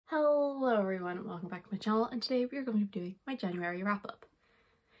everyone, welcome back to my channel, and today we are going to be doing my January wrap-up.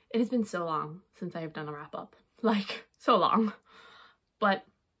 It has been so long since I have done a wrap-up, like so long, but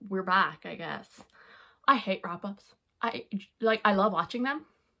we're back, I guess. I hate wrap-ups. I love watching them,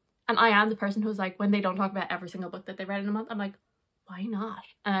 and I am the person who's like, when they don't talk about every single book that they read in a month, I'm like, why not?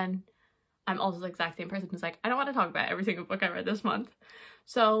 And I'm also the exact same person who's like, I don't want to talk about every single book I read this month.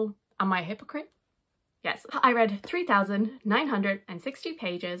 So am I a hypocrite? Yes, I read 3,960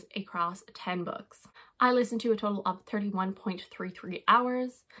 pages across 10 books. I listened to a total of 31.33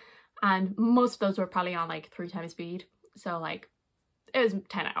 hours, and most of those were probably on like 3 times speed. So like, it was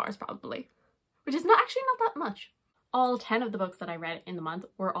 10 hours probably, which is actually not that much. All 10 of the books that I read in the month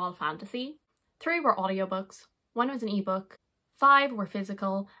were all fantasy. 3 were audiobooks, 1 was an ebook, 5 were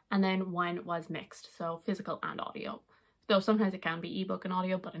physical, and then 1 was mixed, so physical and audio. Though sometimes it can be ebook and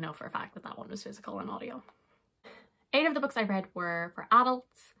audio, but I know for a fact that that one was physical and audio. 8 of the books I read were for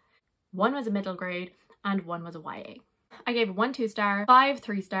adults, 1 was a middle grade, and 1 was a YA. I gave 1 2-star, 5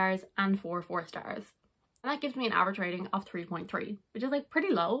 3 stars, and 4 4 stars. And that gives me an average rating of 3.3, which is like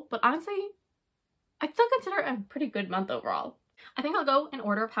pretty low, but honestly, I'd still consider it a pretty good month overall. I think I'll go in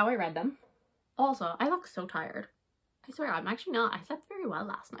order of how I read them. Also, I look so tired. I swear, I'm actually not. I slept very well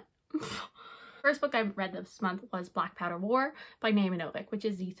last night. First book I read this month was Black Powder War by Naima Novik, which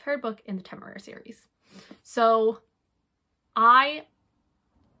is the 3rd book in the Temeraire series. So I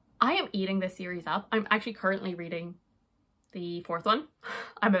am eating this series up. I'm actually currently reading the 4th one.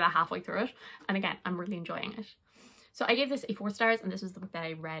 I'm about halfway through it, and again, I'm really enjoying it. So I gave this a 4 stars, and this was the book that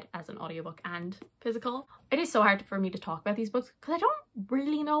I read as an audiobook and physical. It is so hard for me to talk about these books because I don't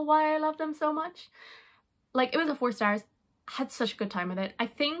really know why I love them so much. Like, it was a 4 stars. I had such a good time with it. I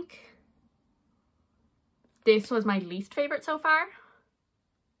think this was my least favorite so far,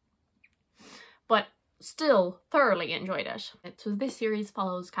 but still thoroughly enjoyed it. So this series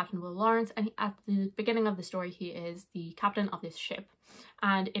follows Captain Will Lawrence, and at the beginning of the story he is the captain of this ship,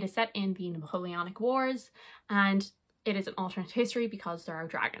 and it is set in the Napoleonic Wars, and it is an alternate history because there are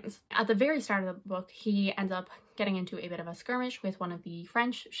dragons. At the very start of the book he ends up getting into a bit of a skirmish with one of the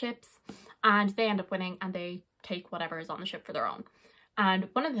French ships, and they end up winning and they take whatever is on the ship for their own. And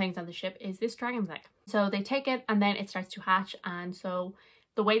one of the things on the ship is this dragon's egg. So they take it and then it starts to hatch, and so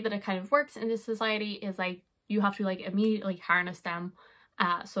the way that it kind of works in this society is like you have to like immediately harness them.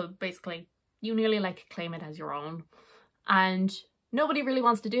 So basically you nearly like claim it as your own, and nobody really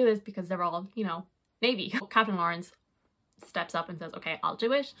wants to do this because they're all, you know, Navy. Captain Lawrence steps up and says, okay, I'll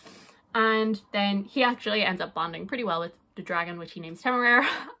do it. And then he actually ends up bonding pretty well with the dragon, which he names Temeraire,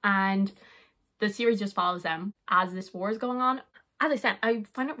 and the series just follows them as this war is going on. As I said, I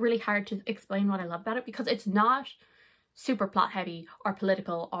find it really hard to explain what I love about it because it's not super plot heavy or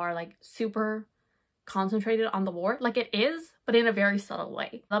political or like super concentrated on the war. Like, it is, but in a very subtle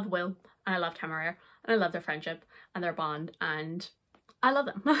way. I love Will and I love Temeraire and I love their friendship and their bond, and I love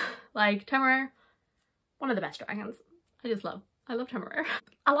them. Like, Temeraire, one of the best dragons. I love Temeraire.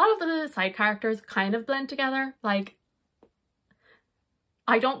 A lot of the side characters kind of blend together. Like,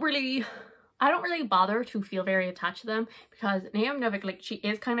 I don't really bother to feel very attached to them because Naima Novik, like, she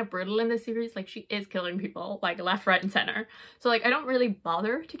is kind of brutal in this series. Like, she is killing people like left, right and center. So like, I don't really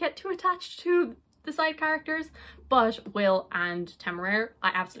bother to get too attached to the side characters, but Will and Temeraire,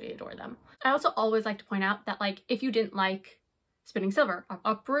 I absolutely adore them. I also always like to point out that like, if you didn't like Spinning Silver or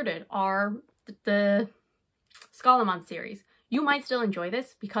Uprooted or the Scholomont series, you might still enjoy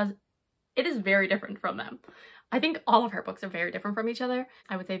this because it is very different from them. I think all of her books are very different from each other.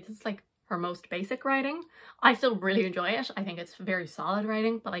 I would say this is like her most basic writing. I still really enjoy it. I think it's very solid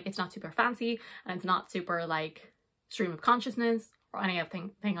writing, but like, it's not super fancy and it's not super like stream of consciousness or any other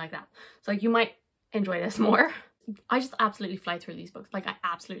thing like that. So like, you might enjoy this more. I just absolutely fly through these books. Like, I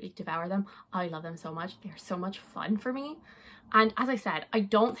absolutely devour them. I love them so much. They're so much fun for me. And as I said, I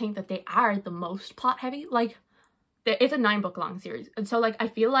don't think that they are the most plot heavy. Like, it's a 9-book long series. And so like, I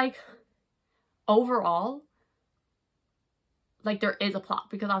feel like overall, like, there is a plot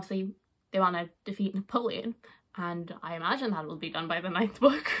because obviously they want to defeat Napoleon, and I imagine that will be done by the 9th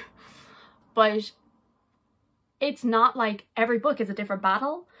book. But it's not like every book is a different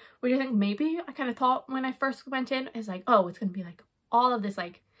battle, which I think maybe I kind of thought when I first went in, is like, oh, it's going to be like all of this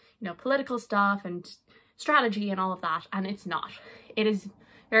like, you know, political stuff and strategy and all of that, and it's not. It is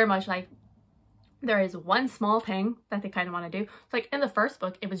very much like there is one small thing that they kind of want to do. Like, in the first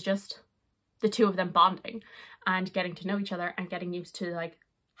book, it was just the 2 of them bonding and getting to know each other and getting used to like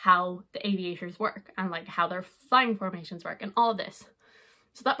how the aviators work and like how their flying formations work and all of this.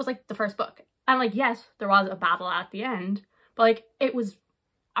 So that was like the first book, and like, yes, there was a battle at the end, but like, it was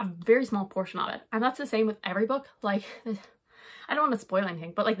a very small portion of it, and that's the same with every book. Like, I don't want to spoil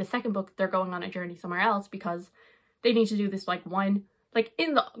anything, but like the second book, they're going on a journey somewhere else because they need to do this like one, like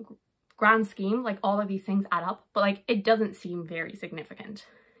in the grand scheme, like all of these things add up, but like it doesn't seem very significant,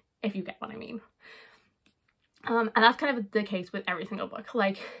 if you get what I mean. And that's kind of the case with every single book.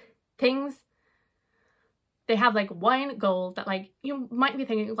 Like things, they have like one goal that like you might be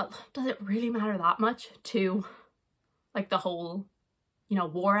thinking, well, does it really matter that much to like the whole, you know,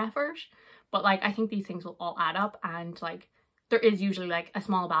 war effort? But like I think these things will all add up, and like there is usually like a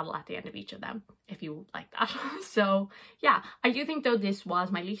small battle at the end of each of them, if you like that. So yeah, I do think though this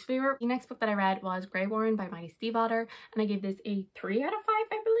was my least favorite. The next book that I read was Grey Warren by Maggie Stiefvater, and I gave this a 3 out of 5,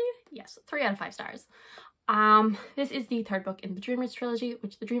 I believe. Yes, 3 out of 5 stars. This is the third book in the Dreamers trilogy,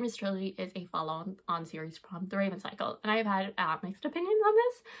 which the Dreamers trilogy is a follow-on series from the Raven Cycle, and I have had mixed opinions on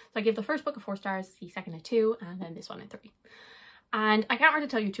this. So I gave the first book a 4 stars, the second a 2, and then this one a 3. And I can't really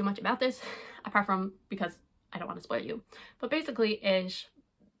tell you too much about this, apart from because I don't want to spoil you. But basically it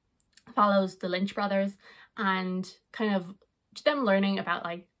follows the Lynch brothers and kind of them learning about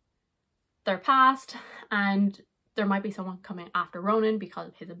like their past, and there might be someone coming after Ronan because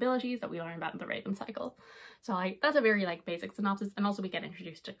of his abilities that we learn about in the Raven Cycle. So like that's a very like basic synopsis, and also we get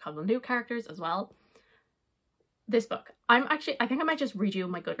introduced to a couple of new characters as well. This book, I think I might just read you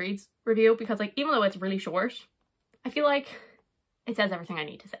my Goodreads review, because like even though it's really short, I feel like it says everything I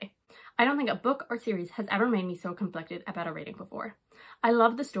need to say. I don't think a book or series has ever made me so conflicted about a rating before. I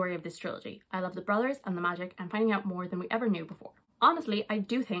love the story of this trilogy. I love the brothers and the magic and finding out more than we ever knew before. Honestly, I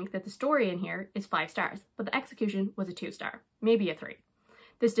do think that the story in here is 5 stars, but the execution was a 2 star, maybe a 3.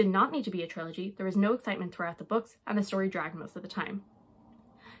 This did not need to be a trilogy, there was no excitement throughout the books, and the story dragged most of the time.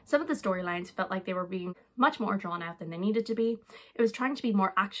 Some of the storylines felt like they were being much more drawn out than they needed to be. It was trying to be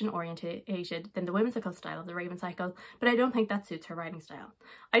more action-oriented than the whimsical style of the Raven Cycle, but I don't think that suits her writing style.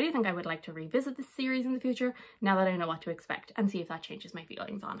 I do think I would like to revisit this series in the future, now that I know what to expect, and see if that changes my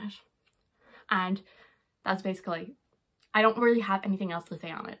feelings on it. And that's basically, I don't really have anything else to say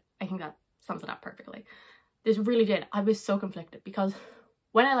on it. I think that sums it up perfectly. This really did. I was so conflicted, because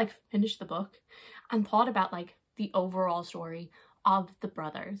when I like finished the book and thought about like the overall story of the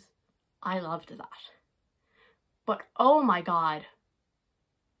brothers, I loved that. But oh my god,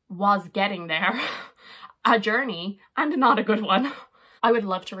 was getting there a journey, and not a good one. I would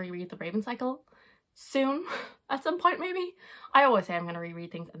love to reread the Raven Cycle soon, at some point maybe. I always say I'm going to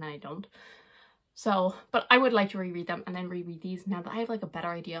reread things and then I don't. So, but I would like to reread them and then reread these now that I have like a better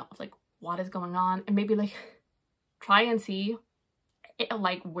idea of like what is going on, and maybe like try and see it,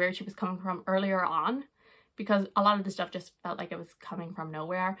 like where she was coming from earlier on, because a lot of the stuff just felt like it was coming from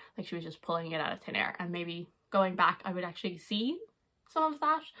nowhere, like she was just pulling it out of thin air, and maybe going back I would actually see some of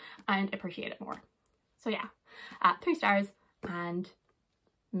that and appreciate it more. So yeah, 3 stars and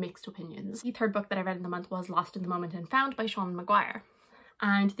mixed opinions. The third book that I read in the month was Lost in the Moment and Found by Sean Maguire,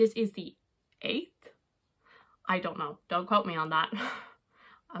 and this is the 8th? I don't know, don't quote me on that.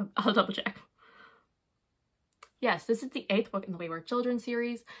 I'll double check. Yes, this is the 8th book in the Wayward Children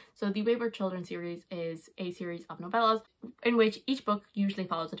series. So the Wayward Children series is a series of novellas in which each book usually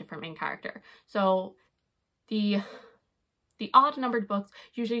follows a different main character. So the odd numbered books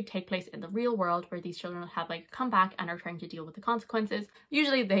usually take place in the real world, where these children have like come back and are trying to deal with the consequences.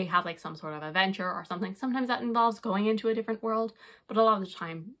 Usually they have like some sort of adventure or something. Sometimes that involves going into a different world, but a lot of the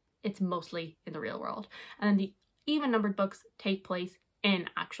time it's mostly in the real world. And then the even numbered books take place in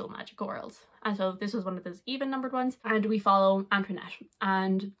actual magical worlds. And so this was one of those even numbered ones, and we follow Antoinette.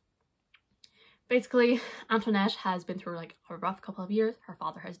 And basically Antoinette has been through like a rough couple of years. Her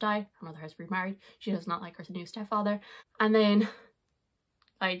father has died, her mother has remarried, she does not like her new stepfather. And then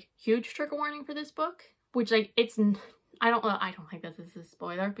like huge trigger warning for this book, which like it's, I don't think this is a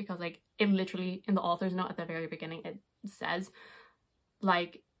spoiler, because like it literally in the author's note at the very beginning it says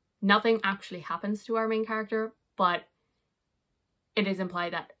like nothing actually happens to our main character, but it is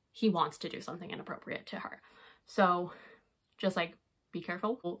implied that he wants to do something inappropriate to her. So just like be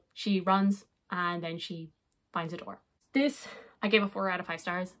careful. She runs and then she finds a door. This I gave a 4 out of 5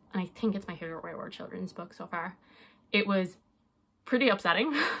 stars, and I think it's my favorite Wayward Children's book so far. It was pretty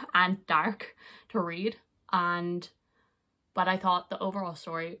upsetting and dark to read, but I thought the overall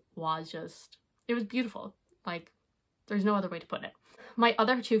story was just, it was beautiful. Like there's no other way to put it. My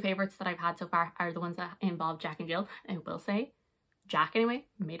other 2 favorites that I've had so far are the ones that involve Jack and Jill. And I will say Jack anyway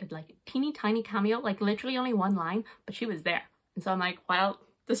made it like a teeny tiny cameo, like literally only 1 line, but she was there. And so I'm like, well,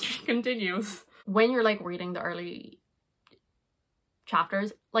 the streak continues. When you're like reading the early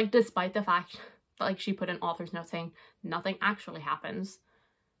chapters, like despite the fact that like she put an author's note saying nothing actually happens,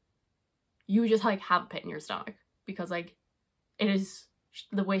 you just like have a pit in your stomach, because like it is,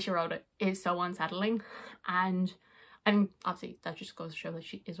 the way she wrote it is so unsettling. And I mean, obviously that just goes to show that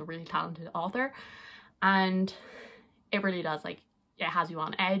she is a really talented author, and it really does, like, it has you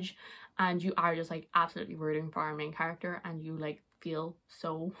on edge and you are just like absolutely rooting for our main character and you like feel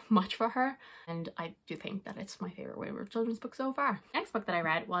so much for her, and I do think that it's my favorite Wayward children's book so far. Next book that I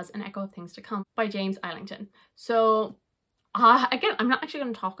read was An Echo of Things to Come by James Islington. So again, I'm not actually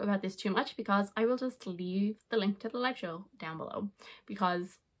going to talk about this too much because I will just leave the link to the live show down below,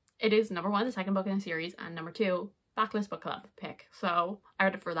 because it is number one, the second book in the series, and number two, backlist book club pick. So I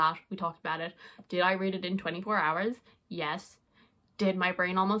read it for that. We talked about it. Did I read it in 24 hours? Yes. Did my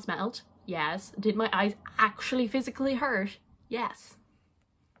brain almost melt? Yes. Did my eyes actually physically hurt? Yes.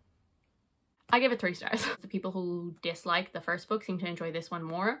 I give it 3 stars. The people who dislike the first book seem to enjoy this one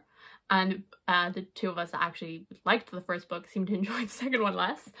more, and the two of us that actually liked the first book seem to enjoy the second one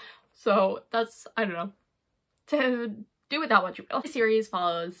less. So that's, I don't know, to do with that what you will. The series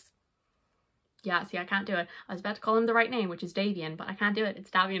follows, yeah, see, I can't do it. I was about to call him the right name, which is Davian, but I can't do it.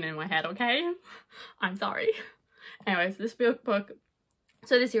 It's Davian in my head, okay? I'm sorry. Anyways, this book,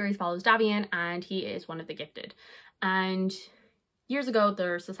 so this series follows Davian, and he is one of the gifted. And years ago,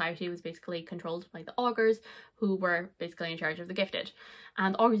 their society was basically controlled by the augurs, who were basically in charge of the gifted.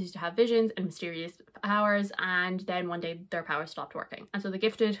 And the augurs used to have visions and mysterious powers, and then one day their powers stopped working. And so the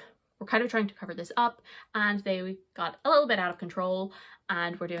gifted were kind of trying to cover this up, and they got a little bit out of control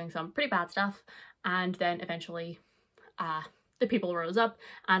and were doing some pretty bad stuff. And then eventually the people rose up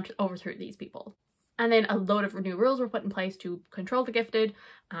and overthrew these people. And then a load of new rules were put in place to control the gifted,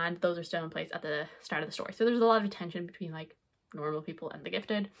 and those are still in place at the start of the story. So there's a lot of tension between like normal people and the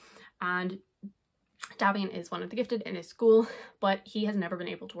gifted, and Davian is one of the gifted in his school, but he has never been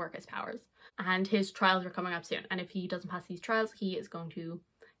able to work his powers, and his trials are coming up soon, and if he doesn't pass these trials, he is going to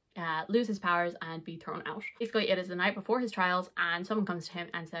lose his powers and be thrown out. Basically, it is the night before his trials, and someone comes to him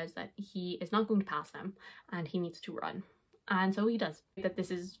and says that he is not going to pass them and he needs to run. And so he does. That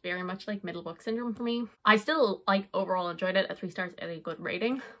this is very much like middle book syndrome for me. I still like overall enjoyed it. A 3 stars is a good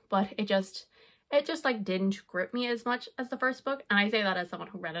rating, but it just like didn't grip me as much as the first book, and I say that as someone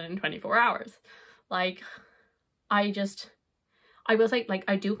who read it in 24 hours. Like, I will say, like,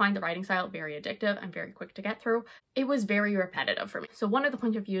 I do find the writing style very addictive and very quick to get through. It was very repetitive for me. So one of the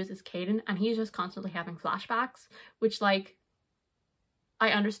point of views is Caden, and he's just constantly having flashbacks, which, like, I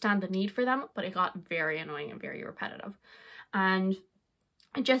understand the need for them, but it got very annoying and very repetitive. And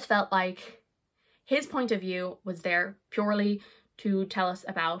it just felt like his point of view was there purely to tell us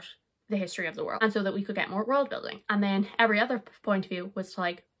about the history of the world, and so that we could get more world building. And then every other point of view was to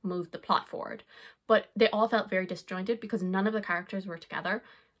like move the plot forward. But they all felt very disjointed because none of the characters were together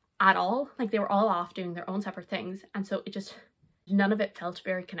at all. Like, they were all off doing their own separate things, and so it just, none of it felt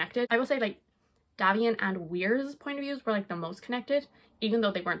very connected. I will say, like, Davian and Weir's point of views were like the most connected, even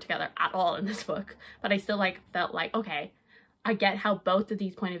though they weren't together at all in this book. But I still like felt like, okay, I get how both of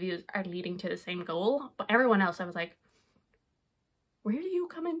these point of views are leading to the same goal, but everyone else I was like, where do you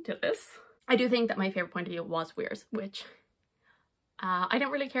come into this? I do think that my favorite point of view was Weir's, which I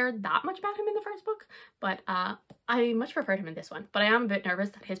didn't really care that much about him in the first book, but I much preferred him in this one. But I am a bit nervous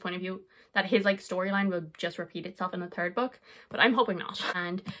that his point of view, that his like storyline will just repeat itself in the third book, but I'm hoping not.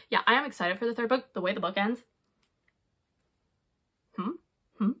 And yeah, I am excited for the third book. The way the book ends.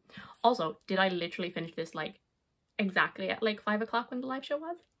 Also, did I literally finish this like exactly at like 5 o'clock when the live show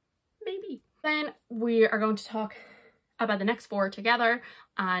was? Maybe. Then we are going to talk about the next 4 together,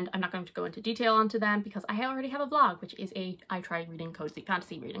 and I'm not going to go into detail onto them because I already have a vlog, which is I try reading cozy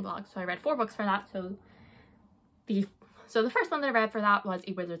fantasy reading vlog. So I read 4 books for that. So the first one that I read for that was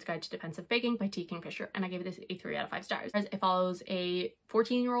A Wizard's Guide to Defensive Baking by T. Kingfisher, and I gave this a 3 out of 5 stars. It follows a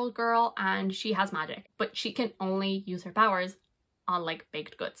 14-year-old girl, and she has magic, but she can only use her powers on like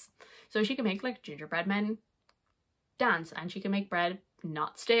baked goods. So she can make like gingerbread men dance, and she can make bread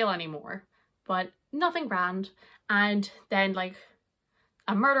not stale anymore, but nothing grand. And then like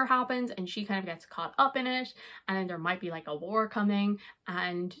a murder happens and she kind of gets caught up in it, and then there might be like a war coming,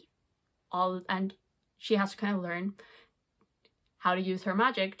 and she has to kind of learn how to use her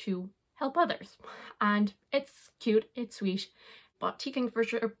magic to help others. And it's cute, it's sweet, but T.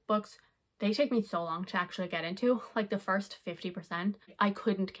 Kingfisher books, they take me so long to actually get into. Like the first 50%, I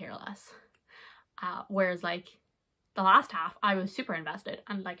couldn't care less. Whereas like the last half, I was super invested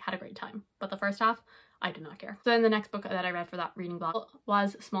and like had a great time. But the first half, I did not care. So then the next book that I read for that reading blog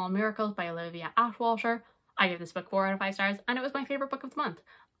was Small Miracles by Olivia Atwater. I gave this book 4 out of 5 stars, and it was my favorite book of the month.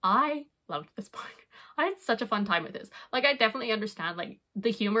 I loved this book. I had such a fun time with this. Like, I definitely understand like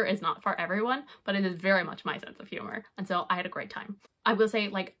the humor is not for everyone, but it is very much my sense of humor, and so I had a great time. I will say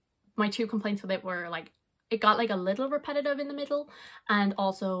like my 2 complaints with it were like it got like a little repetitive in the middle, and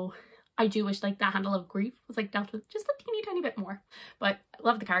also I do wish like the handle of grief was like dealt with just a teeny tiny bit more. But I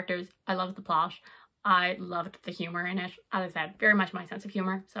love the characters, I love the plot, I loved the humour in it. As I said, very much my sense of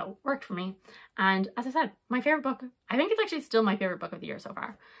humour, so worked for me. And as I said, my favourite book, I think it's actually still my favourite book of the year so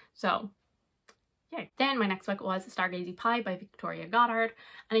far. So yeah. Then my next book was Stargazy Pie by Victoria Goddard,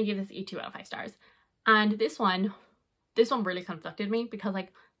 and I gave this a 2 out of 5 stars. And this one really conflicted me because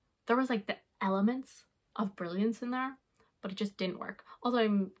like there was like the elements of brilliance in there, but it just didn't work. Also, I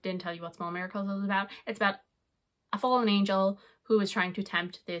didn't tell you what Small Miracles is about. It's about a fallen angel who is trying to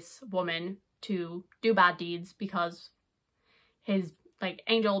tempt this woman to do bad deeds because his like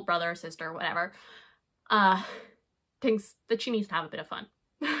angel brother, sister, whatever, thinks that she needs to have a bit of fun,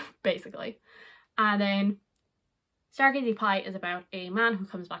 basically. And then Stargazy Pie is about a man who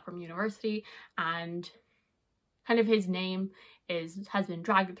comes back from university, and kind of his name has been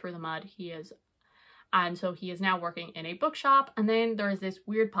dragged through the mud. And so he is now working in a bookshop, and then there is this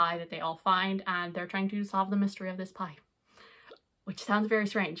weird pie that they all find, and they're trying to solve the mystery of this pie. Which sounds very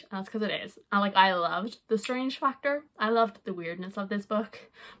strange, and that's because it is. And like, I loved the strange factor. I loved the weirdness of this book,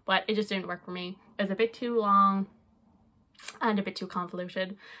 but it just didn't work for me. It was a bit too long and a bit too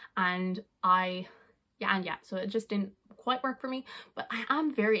convoluted, and so it just didn't quite work for me. But I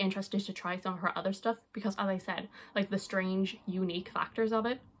am very interested to try some of her other stuff because, as I said, like the strange, unique factors of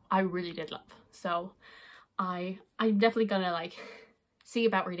it, I really did love. So I'm definitely gonna like see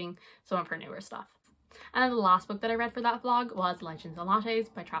about reading some of her newer stuff. And then the last book that I read for that vlog was Legends and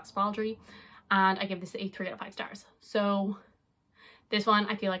Lattes by Travis Baldry, and I give this a 3 out of 5 stars. So this one,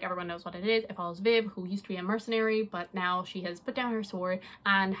 I feel like everyone knows what it is. It follows Viv, who used to be a mercenary, but now she has put down her sword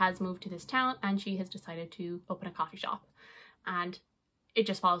and has moved to this town, and she has decided to open a coffee shop. And it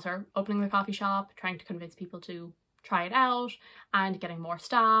just follows her opening the coffee shop, trying to convince people to try it out, and getting more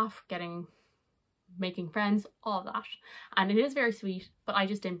staff, making friends, all of that. And it is very sweet, but I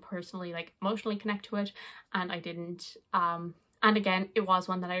just didn't personally like emotionally connect to it, and I didn't and again, it was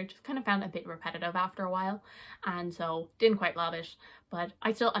one that I just kind of found a bit repetitive after a while, and so didn't quite love it. But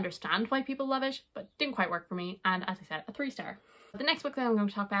I still understand why people love it, but didn't quite work for me, and as I said, a 3 star. The next book that I'm going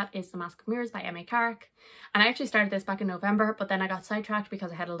to talk about is The Mask of Mirrors by M.A. Carrick, and I actually started this back in November, but then I got sidetracked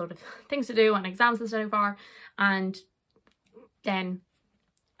because I had a load of things to do and exams to study for, and then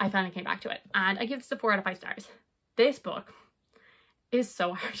I finally came back to it, and I give this a 4 out of 5 stars. This book is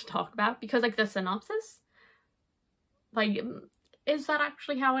so hard to talk about because like the synopsis, like, is that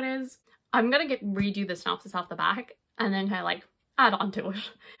actually how it is? I'm gonna read you the synopsis off the back and then kind of like add on to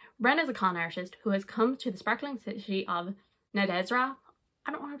it. Ren is a con artist who has come to the sparkling city of Nedezra,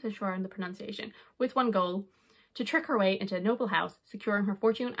 I don't know if I'm sure on the pronunciation, with one goal: to trick her way into a noble house, securing her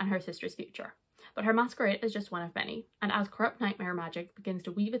fortune and her sister's future. But her masquerade is just one of many, and as corrupt nightmare magic begins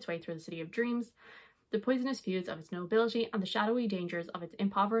to weave its way through the city of dreams, the poisonous feuds of its nobility and the shadowy dangers of its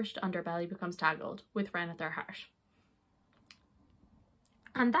impoverished underbelly becomes tangled, with Ren at their heart.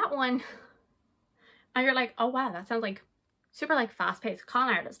 And that one, and you're like, oh wow, that sounds like super like fast-paced con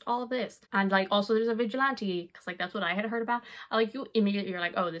artist, all of this. And like also there's a vigilante, because like that's what I had heard about. And like you immediately, you're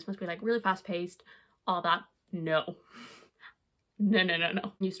like, oh, this must be like really fast-paced, all that. No.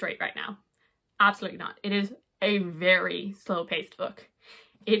 No. You straight right now. Absolutely not. It is a very slow-paced book.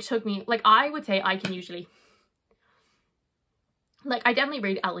 It took me, like, I would say I can usually, like, I definitely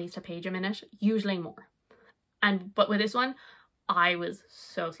read at least a page a minute, usually more. But with this one, I was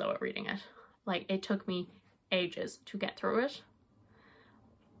so slow at reading it. Like, it took me ages to get through it.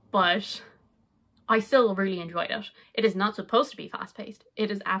 But I still really enjoyed it. It is not supposed to be fast-paced.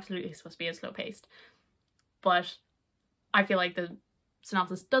 It is absolutely supposed to be a slow-paced. But I feel like the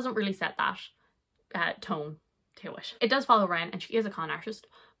synopsis doesn't really set that tone to it. It does follow Ren, and she is a con artist,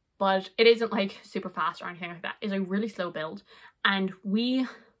 but it isn't like super fast or anything like that. It's a really slow build, and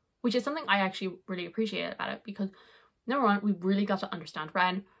which is something I actually really appreciated about it, because number one, we really got to understand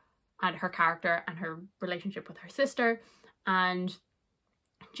Ren and her character and her relationship with her sister, and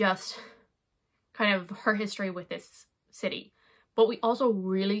just kind of her history with this city. But we also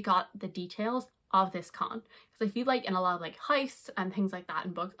really got the details of this con, because I feel like in a lot of like heists and things like that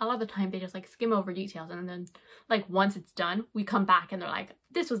in books, a lot of the time they just like skim over details, and then like once it's done we come back and they're like,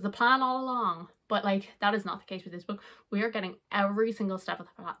 this was the plan all along. But like that is not the case with this book. We are getting every single step of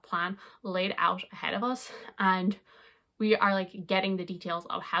the plan laid out ahead of us, and we are like getting the details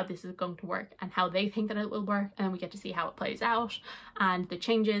of how this is going to work and how they think that it will work, and then we get to see how it plays out and the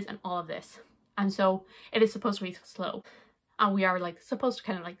changes and all of this. And so it is supposed to be slow, and we are like supposed to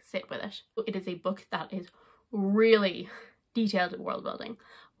kind of like sit with it. It is a book that is really detailed world building.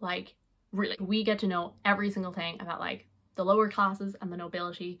 Like really, we get to know every single thing about like the lower classes and the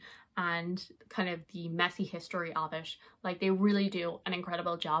nobility and kind of the messy history of it. Like, they really do an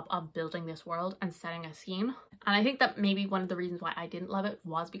incredible job of building this world and setting a scene. And I think that maybe one of the reasons why I didn't love it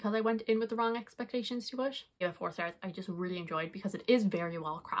was because I went in with the wrong expectations to it. I gave it 4 stars. I just really enjoyed because it is very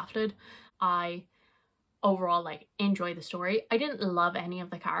well crafted. I overall like enjoy the story. I didn't love any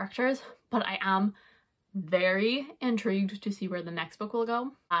of the characters, but I am very intrigued to see where the next book will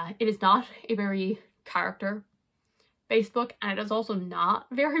go. It is not a very character based book, and it is also not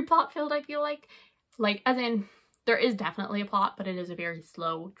very plot filled. I feel like as in there is definitely a plot, but it is a very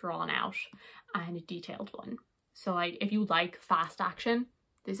slow, drawn out and detailed one. So like if you like fast action,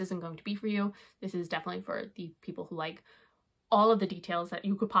 this isn't going to be for you. This is definitely for the people who like all of the details that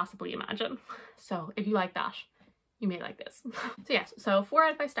you could possibly imagine. So if you like that, you may like this. So yes, so 4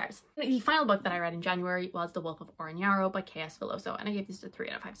 out of 5 stars. The final book that I read in January was The Wolf of Orenyaro by K.S. Veloso, and I gave this a 3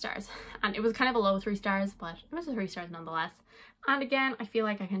 out of 5 stars. And it was kind of a low 3 stars, but it was a 3 stars nonetheless. And again, I feel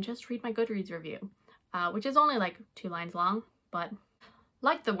like I can just read my Goodreads review, which is only like 2 lines long, but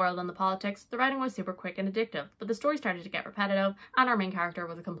like the world and the politics, the writing was super quick and addictive, but the story started to get repetitive, and our main character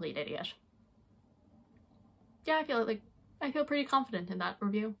was a complete idiot. Yeah, I feel pretty confident in that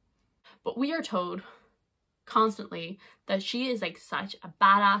review. But we are told constantly that she is like such a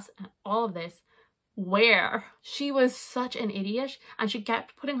badass and all of this, where she was such an idiot and she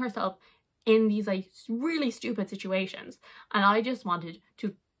kept putting herself in these like really stupid situations, and I just wanted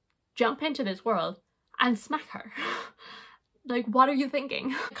to jump into this world and smack her. Like, what are you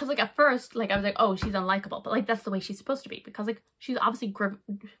thinking? Because like at first, like I was like, oh, she's unlikable, but like that's the way she's supposed to be, because like she's obviously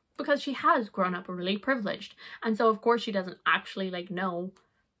because she has grown up really privileged, and so of course she doesn't actually like know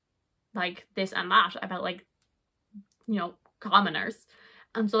like this and that about like, you know, commoners.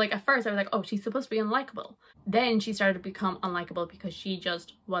 And so like at first I was like, oh, she's supposed to be unlikable. Then she started to become unlikable because she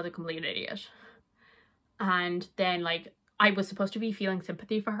just was a complete idiot. And then like I was supposed to be feeling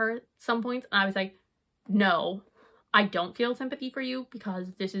sympathy for her at some points, and I was like, no, I don't feel sympathy for you because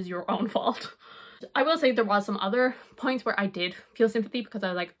this is your own fault. I will say there was some other points where I did feel sympathy, because I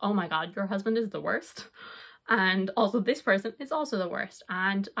was like, oh my god, your husband is the worst. And also this person is also the worst.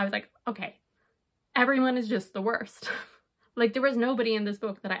 And I was like, okay, everyone is just the worst. Like there was nobody in this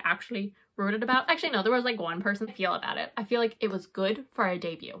book that I actually rooted about. Actually, no, there was like one person I feel about it. I feel like it was good for a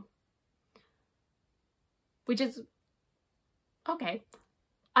debut. Which is okay.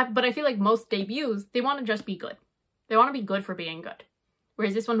 But I feel like most debuts, they want to just be good. They want to be good for being good.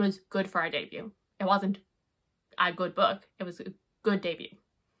 Whereas this one was good for a debut. It wasn't a good book. It was a good debut.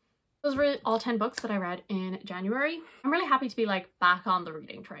 Those were all 10 books that I read in January. I'm really happy to be like back on the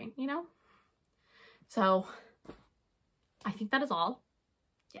reading train, you know? So I think that is all.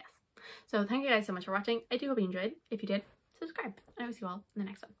 Yes. So thank you guys so much for watching. I do hope you enjoyed. If you did, subscribe. And I will see you all in the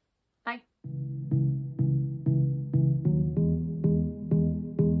next one. Bye.